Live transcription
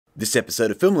This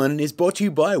episode of Film Learnin is brought to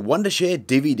you by Wondershare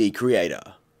Dvd Creator.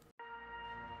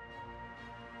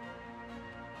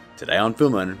 Today on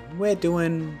Film Learnin, we're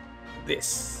doing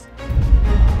this.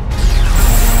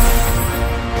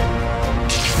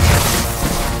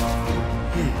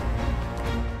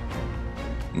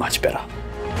 Much better.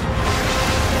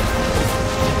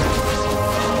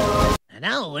 And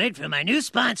now a word from our new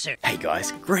sponsor. Hey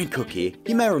guys, Grant Cook here.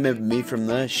 You may remember me from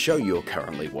the show you're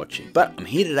currently watching, but I'm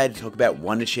here today to talk about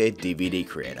Wondershare Dvd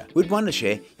Creator. With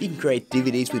Wondershare, you can create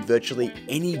DVDs with virtually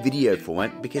any video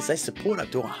format because they support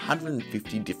up to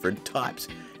 150 different types.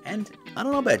 And I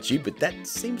don't know about you, but that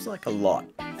seems like a lot.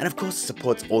 And of course it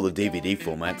supports all the DVD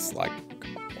formats like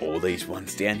all these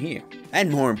ones down here.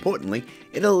 And more importantly,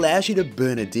 it allows you to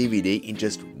burn a DVD in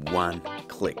just one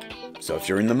click. So if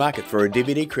you're in the market for a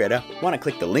DVD creator, why not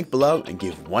click the link below and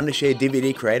give Wondershare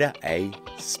Dvd Creator a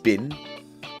spin?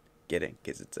 Get it?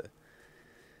 Because it's a...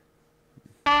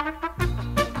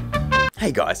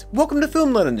 Hey guys, welcome to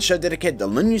Film Learnin, the show dedicated to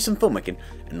learning you some filmmaking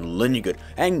and learn you good.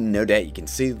 And no doubt you can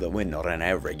see that we're not on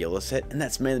our regular set, and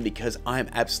that's mainly because I'm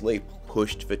absolutely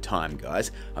pushed for time, guys.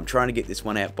 I'm trying to get this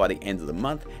one out by the end of the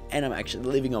month, and I'm actually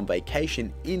leaving on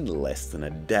vacation in less than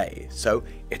a day, so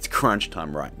it's crunch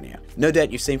time right now. No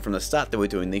doubt you've seen from the start that we're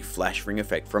doing the flash ring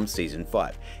effect from season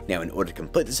 5. Now in order to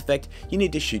complete this effect, you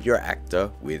need to shoot your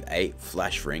actor with a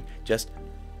flash ring, just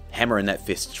hammering that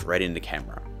fist straight into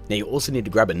camera. Now you also need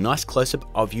to grab a nice close-up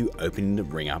of you opening the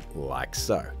ring up like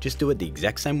so. Just do it the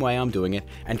exact same way I'm doing it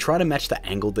and try to match the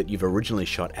angle that you've originally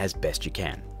shot as best you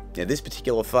can. Now this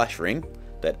particular flash ring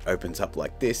that opens up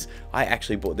like this, I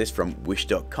actually bought this from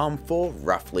wish.com for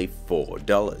roughly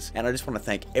 $4. And I just want to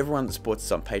thank everyone that supports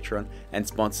us on Patreon and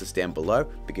sponsors down below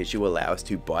because you allow us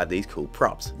to buy these cool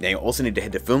props. Now you also need to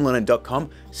head to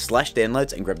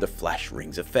filmlearnin.com/downloads and grab the Flash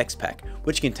Rings Effects Pack,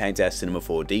 which contains our Cinema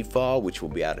 4D file, which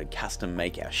we'll be able to custom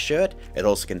make our shirt. It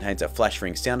also contains a flash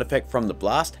ring sound effect from the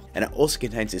blast, and it also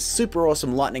contains this super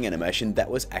awesome lightning animation that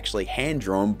was actually hand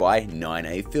drawn by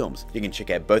 9A Films. You can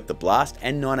check out both the blast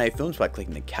and 9A Films by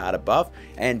clicking the card above,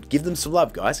 and give them some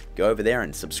love, guys. Go over there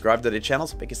and subscribe to their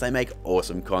channels because they make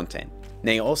awesome content.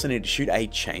 Now you also need to shoot a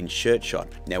chain shirt shot.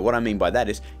 Now what I mean by that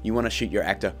is you want to shoot your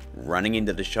actor running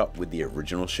into the shot with the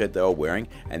original shirt they were wearing,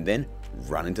 and then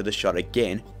run into the shot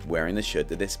again wearing the shirt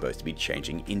that they're supposed to be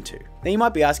changing into. Now you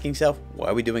might be asking yourself, why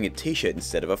are we doing a t-shirt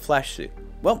instead of a flash suit?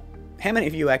 Well, how many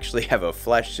of you actually have a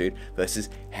flash suit versus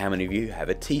how many of you have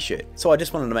a t-shirt? So I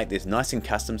just wanted to make this nice and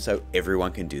custom so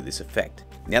everyone can do this effect.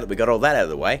 Now that we got all that out of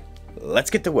the way,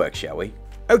 let's get to work, shall we?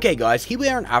 Okay guys, here we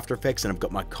are in After Effects and I've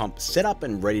got my comp set up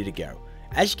and ready to go.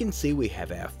 As you can see, we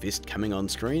have our fist coming on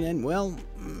screen and well,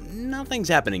 nothing's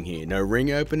happening here. No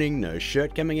ring opening, no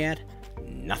shirt coming out,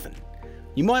 nothing.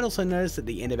 You might also notice that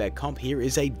the end of our comp here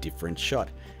is a different shot,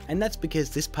 and that's because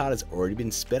this part has already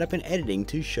been sped up in editing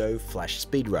to show flash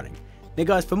speed running. Now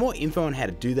guys, for more info on how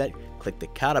to do that, click the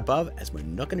card above, as we're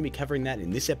not going to be covering that in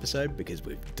this episode because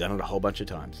we've done it a whole bunch of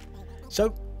times.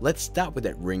 So let's start with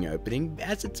that ring opening,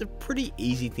 as it's a pretty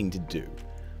easy thing to do.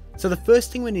 So the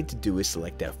first thing we need to do is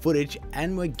select our footage,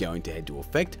 and we're going to head to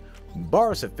Effect,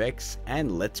 Boris Effects,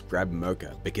 and let's grab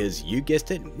Mocha, because you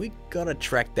guessed it, we gotta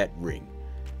track that ring.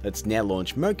 Let's now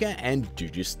launch Mocha and do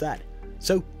just that.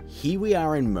 So here we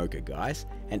are in Mocha, guys,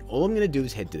 and all I'm going to do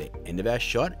is head to the end of our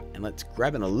shot and let's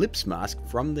grab an ellipse mask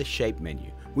from the shape menu,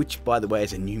 which by the way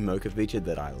is a new Mocha feature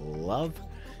that I love,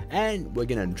 and we're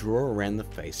going to draw around the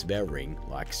face of our ring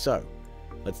like so.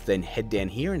 Let's then head down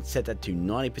here and set that to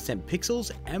 90%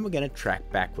 pixels, and we're going to track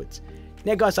backwards.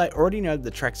 Now guys, I already know that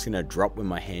the track's going to drop when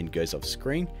my hand goes off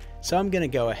screen, so I'm going to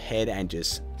go ahead and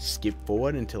just skip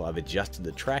forward until I've adjusted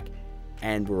the track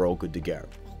and we're all good to go.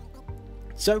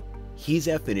 So here's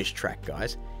our finished track,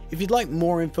 guys. If you'd like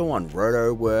more info on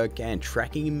roto work and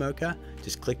tracking in Mocha,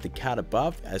 just click the card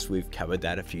above, as we've covered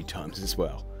that a few times as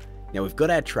well. Now we've got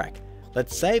our track.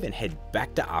 Let's save and head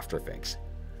back to After Effects.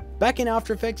 Back in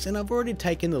After Effects, and I've already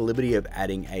taken the liberty of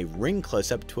adding a ring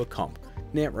close-up to a comp.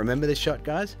 Now remember this shot,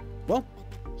 guys? Well,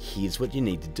 here's what you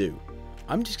need to do.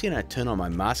 I'm just going to turn on my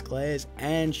mask layers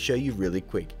and show you really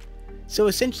quick. So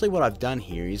essentially what I've done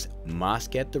here is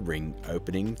mask out the ring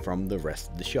opening from the rest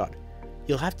of the shot.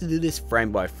 You'll have to do this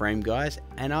frame by frame, guys,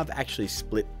 and I've actually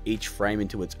split each frame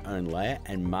into its own layer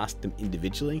and masked them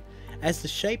individually, as the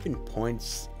shape and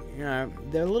points, they're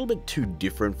a little bit too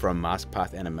different from mask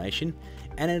path animation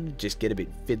and it'll just get a bit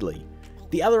fiddly.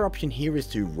 The other option here is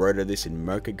to roto this in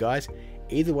Mocha, guys.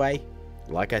 Either way,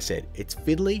 like I said, it's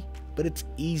fiddly, but it's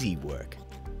easy work.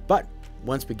 But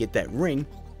once we get that ring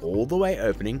all the way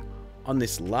opening, on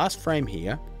this last frame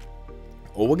here,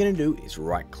 all we're going to do is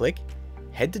right click,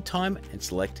 head to time and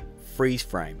select freeze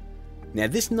frame. Now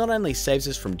this not only saves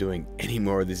us from doing any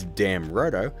more of this damn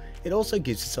roto, it also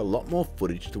gives us a lot more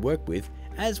footage to work with,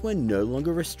 as we're no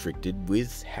longer restricted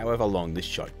with however long this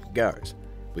shot goes.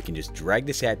 We can just drag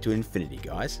this out to infinity,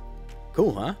 guys.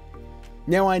 Cool, huh?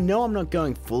 Now I know I'm not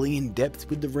going fully in depth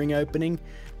with the ring opening,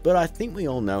 but I think we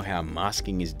all know how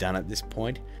masking is done at this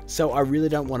point, so I really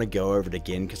don't want to go over it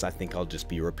again because I think I'll just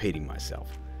be repeating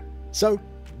myself. So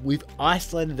we've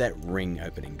isolated that ring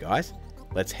opening, guys.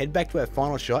 Let's head back to our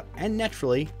final shot and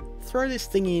naturally throw this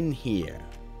thing in here,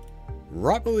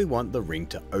 right where we want the ring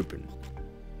to open.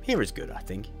 Here is good, I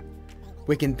think.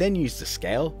 We can then use the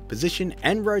scale, position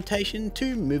and rotation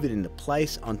to move it into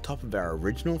place on top of our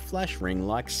original flash ring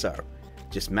like so.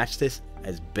 Just match this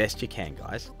as best you can,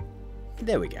 guys.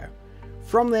 There we go.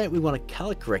 From there we want to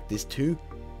color correct this to,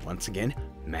 once again,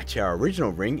 match our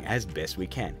original ring as best we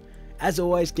can. As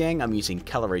always gang, I'm using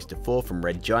Color Ease to 4 from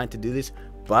Red Giant to do this,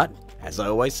 but as I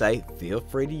always say, feel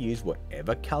free to use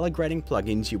whatever color grading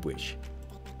plugins you wish.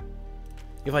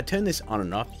 If I turn this on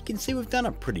and off, you can see we've done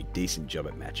a pretty decent job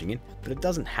at matching it, but it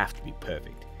doesn't have to be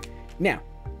perfect. Now,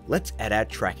 let's add our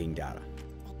tracking data.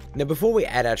 Now before we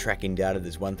add our tracking data,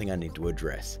 there's one thing I need to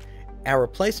address. Our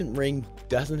replacement ring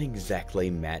doesn't exactly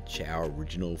match our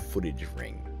original footage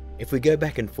ring. If we go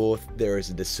back and forth, there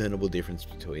is a discernible difference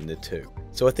between the two.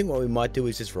 So I think what we might do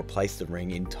is just replace the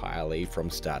ring entirely from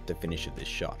start to finish of this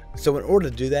shot. So in order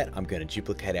to do that, I'm going to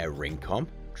duplicate our ring comp,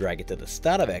 drag it to the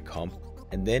start of our comp,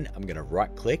 and then I'm going to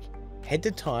right click, head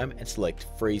to time and select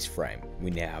freeze frame. We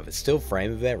now have a still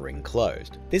frame of our ring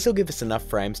closed. This will give us enough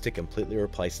frames to completely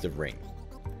replace the ring.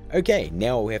 Okay,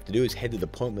 now what we have to do is head to the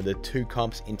point where the two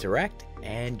comps interact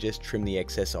and just trim the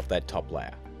excess off that top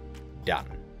layer. Done.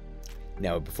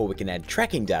 Now before we can add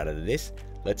tracking data to this,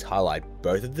 let's highlight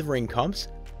both of the ring comps,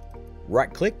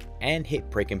 right click and hit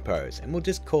pre-compose, and we'll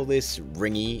just call this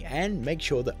ringy and make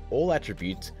sure that all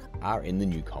attributes are in the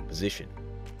new composition.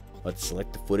 Let's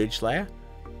select the footage layer,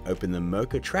 open the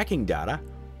Mocha tracking data,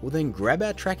 we'll then grab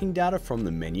our tracking data from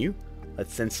the menu,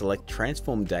 let's then select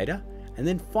transform data, and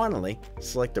then finally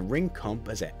select the ring comp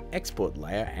as our export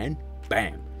layer and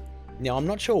bam! Now I'm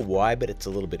not sure why, but it's a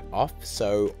little bit off,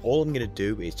 so all I'm going to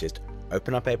do is just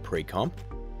open up our pre-comp,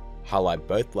 highlight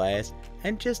both layers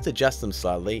and just adjust them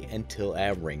slightly until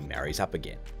our ring marries up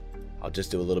again. I'll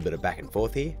just do a little bit of back and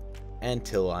forth here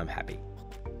until I'm happy.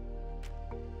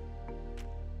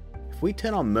 If we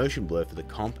turn on motion blur for the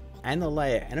comp and the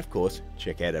layer and of course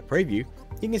check out our preview,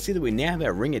 you can see that we now have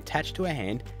our ring attached to our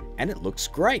hand and it looks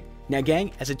great. Now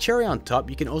gang, as a cherry on top,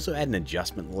 you can also add an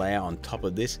adjustment layer on top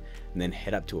of this and then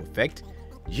head up to effect,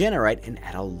 generate and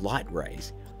add a light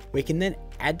raise. We can then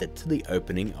add that to the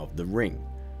opening of the ring.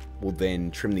 We'll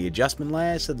then trim the adjustment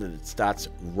layer so that it starts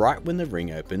right when the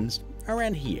ring opens,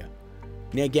 around here.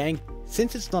 Now gang,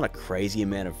 since it's not a crazy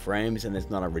amount of frames and there's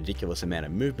not a ridiculous amount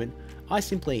of movement, I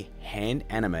simply hand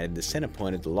animated the center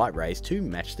point of the light rays to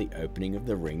match the opening of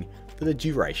the ring for the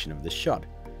duration of the shot.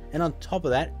 And on top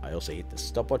of that, I also hit the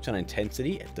stopwatch on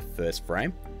intensity at the first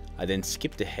frame. I then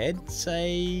skipped ahead,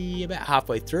 say about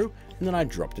halfway through, and then I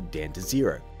dropped it down to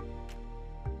 0.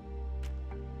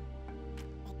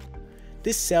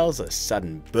 This sells a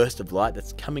sudden burst of light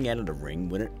that's coming out of the ring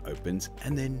when it opens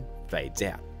and then fades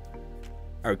out.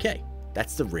 Okay,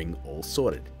 that's the ring all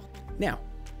sorted. Now,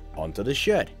 onto the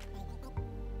shirt.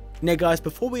 Now guys,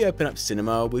 before we open up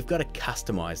Cinema, we've got to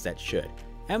customize that shirt.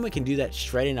 And we can do that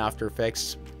straight in After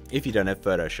Effects if you don't have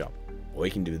Photoshop. Or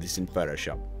you can do this in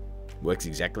Photoshop. Works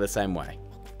exactly the same way.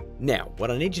 Now,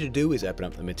 what I need you to do is open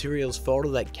up the materials folder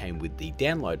that came with the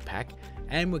download pack,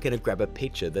 and we're going to grab a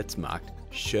picture that's marked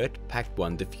Shirt Pack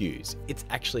 1 Diffuse. It's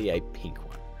actually a pink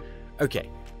one. Okay,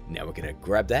 now we're going to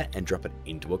grab that and drop it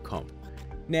into a comp.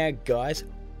 Now guys,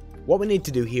 what we need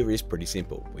to do here is pretty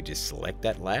simple. We just select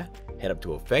that layer, head up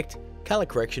to Effect, Color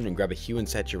Correction and grab a Hue and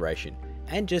Saturation,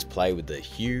 and just play with the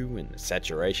hue and the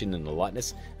saturation and the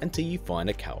lightness until you find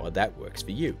a color that works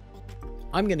for you.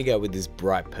 I'm going to go with this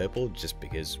bright purple just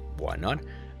because why not,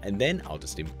 and then I'll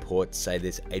just import say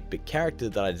this 8-bit character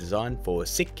that I designed for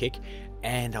Sick Kick,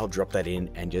 and I'll drop that in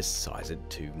and just size it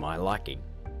to my liking.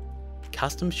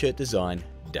 Custom shirt design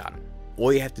done.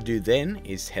 All you have to do then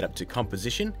is head up to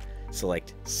Composition,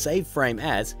 select Save Frame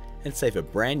As, and save a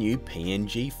brand new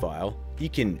PNG file. You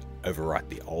can overwrite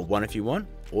the old one if you want,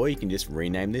 or you can just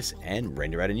rename this and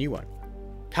render out a new one.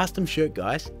 Custom shirt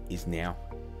guys is now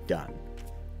done.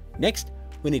 Next,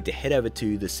 we need to head over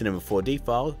to the Cinema 4D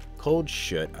file called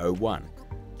Shirt 01.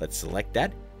 Let's select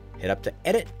that, head up to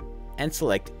Edit, and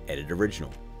select Edit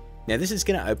Original. Now this is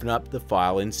going to open up the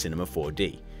file in Cinema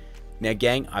 4D. Now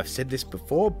gang, I've said this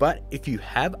before, but if you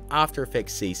have After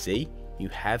Effects CC, you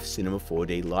have Cinema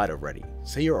 4D Lite already,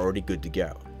 so you're already good to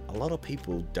go. a lot of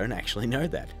people don't actually know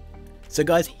that. So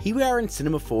guys, here we are in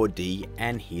Cinema 4D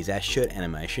and here's our shirt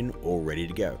animation all ready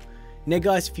to go. Now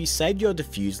guys, if you saved your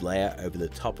diffuse layer over the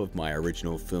top of my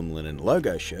original Film Linen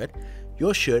logo shirt,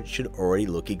 your shirt should already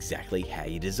look exactly how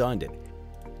you designed it.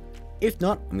 If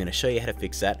not, I'm going to show you how to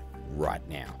fix that right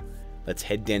now. Let's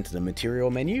head down to the material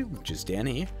menu, which is down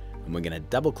here, and we're going to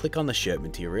double click on the shirt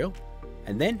material,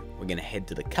 and then we're going to head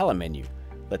to the color menu.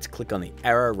 Let's click on the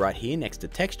arrow right here next to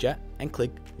texture and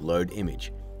click load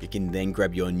image. You can then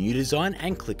grab your new design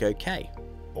and click OK.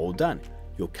 All done.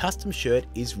 Your custom shirt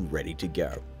is ready to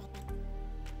go.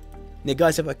 Now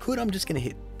guys, if I could, I'm just going to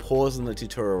hit pause on the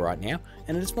tutorial right now,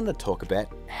 and I just want to talk about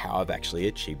how I've actually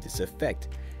achieved this effect.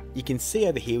 You can see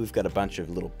over here we've got a bunch of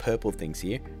little purple things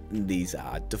here. These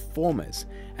are deformers,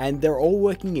 and they're all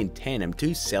working in tandem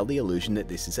to sell the illusion that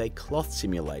this is a cloth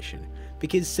simulation,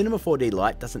 because Cinema 4D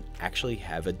Lite doesn't actually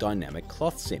have a dynamic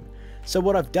cloth sim. So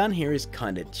what I've done here is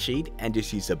kind of cheat and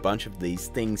just use a bunch of these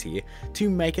things here to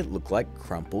make it look like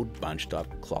crumpled bunched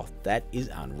up cloth that is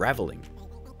unraveling.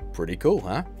 Pretty cool,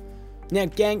 huh? Now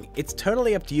gang, it's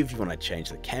totally up to you if you want to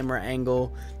change the camera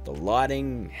angle, the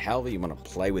lighting, however you want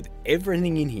to play with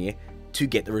everything in here to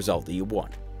get the result that you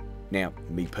want. Now,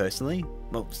 me personally,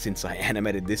 well, since I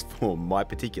animated this for my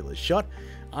particular shot,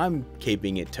 I'm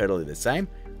keeping it totally the same.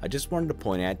 I just wanted to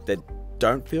point out that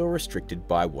don't feel restricted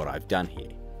by what I've done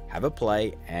here. Have a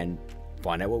play and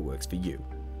find out what works for you.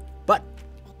 But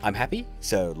I'm happy,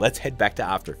 so let's head back to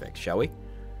After Effects, shall we?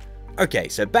 Okay,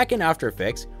 so back in After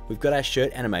Effects, we've got our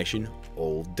shirt animation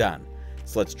all done.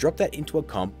 So let's drop that into a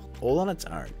comp all on its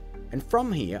own. And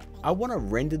from here, I want to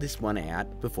render this one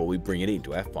out before we bring it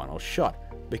into our final shot,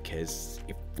 because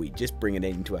if we just bring it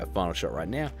into our final shot right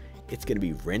now, it's going to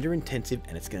be render intensive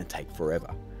and it's going to take forever.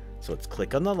 So let's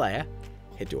click on the layer,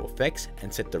 head to Effects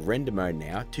and set the render mode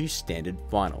now to Standard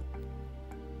Final.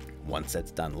 Once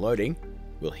that's done loading,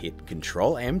 we'll hit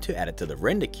Control M to add it to the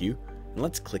render queue, and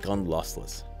let's click on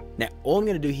Lossless. Now all I'm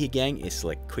going to do here gang is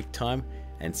select QuickTime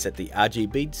and set the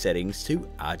RGB settings to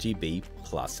RGB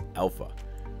plus alpha.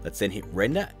 Let's then hit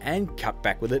render and cut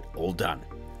back with it, all done.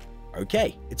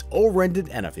 Okay, it's all rendered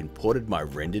and I've imported my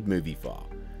rendered movie file.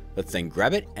 Let's then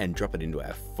grab it and drop it into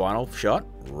our final shot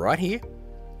right here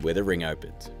where the ring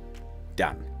opens.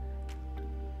 Done.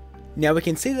 Now we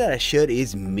can see that our shirt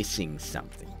is missing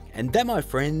something, and that, my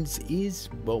friends, is,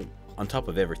 well, on top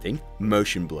of everything,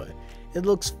 motion blur. It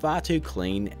looks far too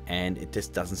clean and it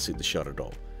just doesn't suit the shot at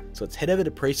all. So let's head over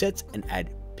to presets and add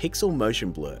pixel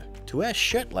motion blur to our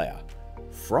shirt layer.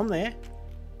 From there,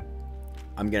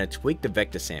 I'm going to tweak the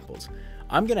vector samples.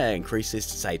 I'm going to increase this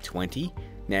to say 20.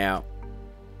 Now,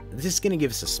 this is going to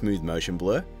give us a smooth motion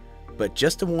blur, but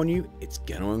just to warn you, it's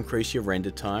going to increase your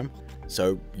render time,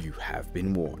 so you have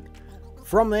been warned.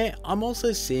 From there, I'm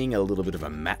also seeing a little bit of a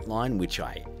matte line, which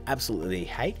I absolutely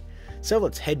hate. So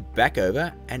let's head back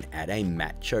over and add a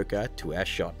matte choker to our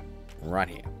shot right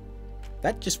here.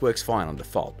 That just works fine on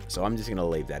default, so I'm just going to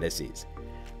leave that as is.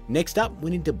 Next up, we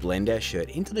need to blend our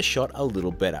shirt into the shot a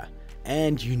little better.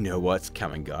 And you know what's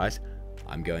coming, guys.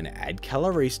 I'm going to add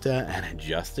Colorista and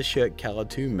adjust the shirt color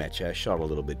to match our shot a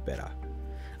little bit better.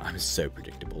 I'm so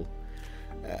predictable.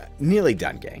 Nearly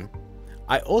done, gang.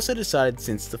 I also decided,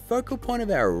 since the focal point of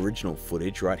our original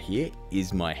footage right here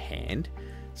is my hand,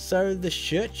 so the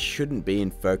shirt shouldn't be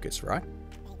in focus, right?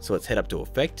 So let's head up to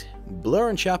Effect, Blur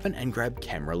and Sharpen, and grab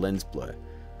Camera Lens Blur.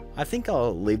 I think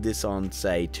I'll leave this on,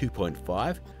 say,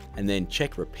 2.5, and then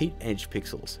check Repeat Edge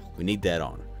Pixels. We need that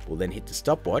on. We'll then hit the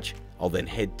stopwatch. I'll then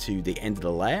head to the end of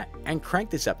the layer and crank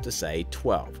this up to, say,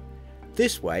 12.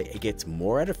 This way it gets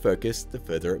more out of focus the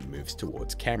further it moves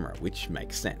towards camera, which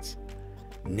makes sense.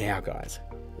 Now guys,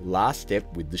 last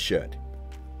step with the shirt.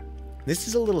 This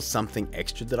is a little something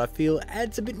extra that I feel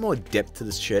adds a bit more depth to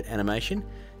the shirt animation,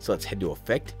 so let's head to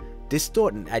Effect,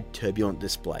 Distort and add Turbulent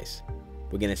Displace.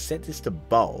 We're going to set this to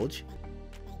Bulge,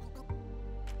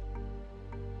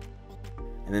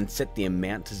 and then set the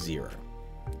amount to 0.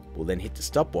 We'll then hit the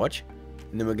stopwatch,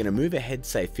 and then we're going to move ahead,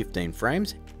 say 15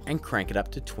 frames, and crank it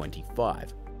up to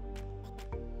 25.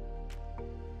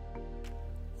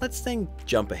 Let's then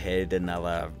jump ahead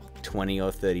another 20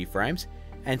 or 30 frames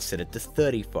and set it to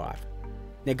 35.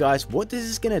 Now guys, what this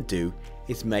is going to do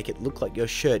is make it look like your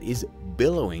shirt is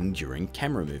billowing during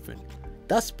camera movement,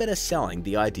 thus better selling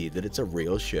the idea that it's a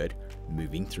real shirt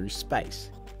moving through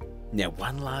space. Now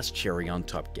one last cherry on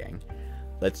top, gang.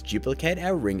 Let's duplicate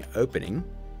our ring opening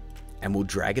and we'll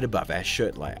drag it above our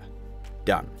shirt layer.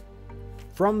 Done.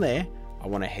 From there, I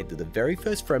want to head to the very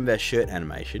first frame of our shirt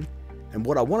animation, and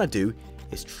what I want to do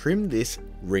is trim this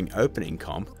ring opening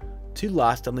comp to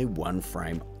last only one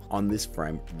frame on this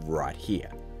frame right here.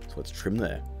 So let's trim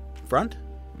the front,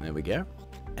 There we go.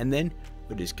 And then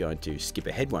we're just going to skip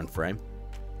ahead one frame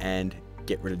and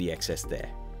get rid of the excess there.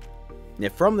 Now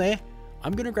from there,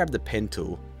 I'm going to grab the pen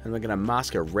tool and we're going to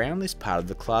mask around this part of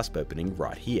the clasp opening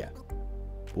right here.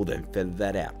 We'll then feather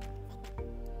that out.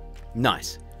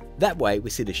 Nice. That way we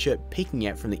see the shirt peeking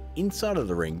out from the inside of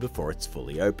the ring before it's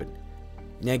fully open.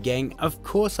 Now gang, of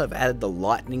course I've added the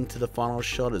lightning to the final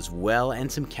shot as well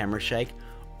and some camera shake,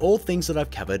 all things that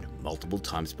I've covered multiple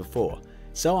times before,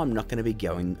 so I'm not going to be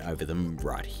going over them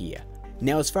right here.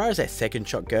 Now as far as our second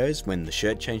shot goes, when the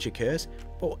shirt change occurs,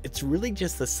 well, it's really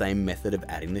just the same method of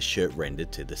adding the shirt render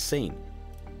to the scene.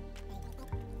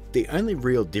 The only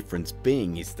real difference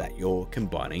being is that you're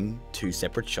combining two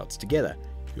separate shots together,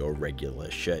 your regular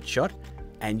shirt shot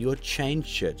and your change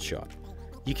shirt shot.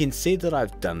 You can see that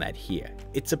I've done that here.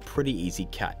 It's a pretty easy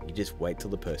cut, you just wait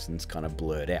till the person's kind of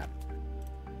blurred out.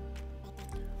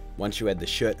 Once you add the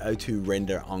shirt O2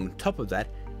 render on top of that,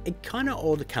 it kind of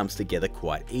all comes together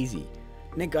quite easy.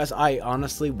 Now guys, I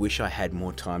honestly wish I had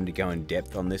more time to go in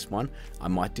depth on this one. I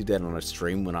might do that on a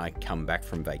stream when I come back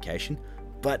from vacation,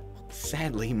 but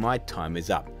sadly my time is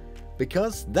up.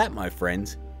 Because that, my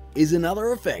friends, is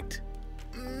another effect.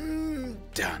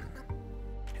 Done.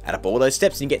 Add up all those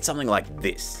steps and you get something like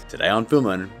this. Today on Film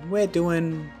Learnin, we're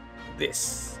doing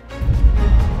this.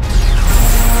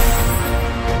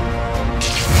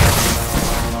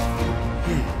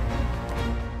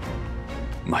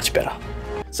 Much better.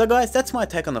 So guys, that's my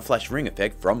take on the Flash ring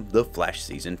effect from The Flash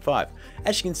Season 5.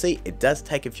 As you can see, it does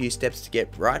take a few steps to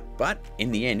get right, but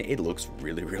in the end, it looks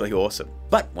really awesome.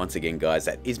 But once again guys,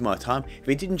 that is my time. If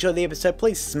you did enjoy the episode,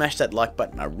 please smash that like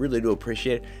button, I really do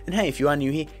appreciate it. And hey, if you are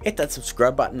new here, hit that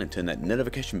subscribe button and turn that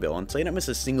notification bell on so you don't miss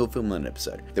a single Film Learnin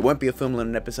episode. There won't be a Film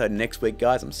Learnin episode next week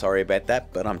guys, I'm sorry about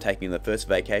that, but I'm taking the first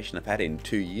vacation I've had in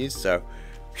 2 years, so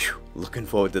whew, looking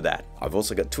forward to that. I've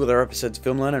also got 2 other episodes of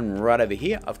Film Learnin right over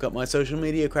here. I've got my social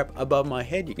media crap above my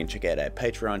head. You can check out our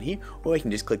Patreon here, or you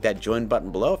can just click that join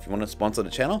button below if you want to sponsor the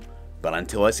channel. But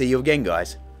until I see you again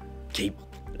guys, keep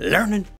learning.